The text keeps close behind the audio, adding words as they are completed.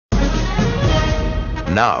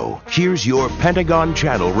Now, here's your Pentagon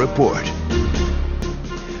Channel report.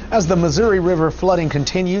 As the Missouri River flooding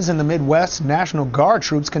continues in the Midwest, National Guard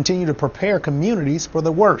troops continue to prepare communities for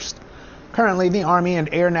the worst. Currently, the Army and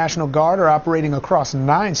Air National Guard are operating across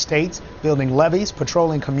 9 states, building levees,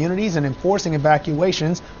 patrolling communities, and enforcing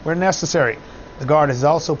evacuations where necessary. The Guard is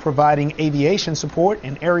also providing aviation support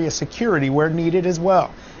and area security where needed as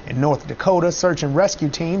well. In North Dakota, search and rescue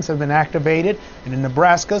teams have been activated, and in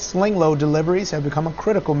Nebraska, sling load deliveries have become a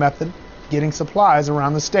critical method of getting supplies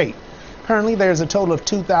around the state. Currently, there's a total of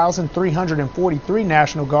 2,343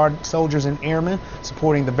 National Guard soldiers and airmen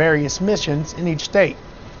supporting the various missions in each state.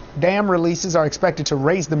 Dam releases are expected to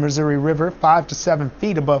raise the Missouri River 5 to 7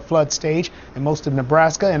 feet above flood stage in most of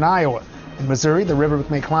Nebraska and Iowa. In Missouri, the river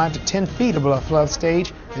may climb to 10 feet above flood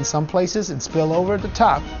stage in some places and spill over the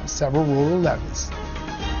top of several rural levees.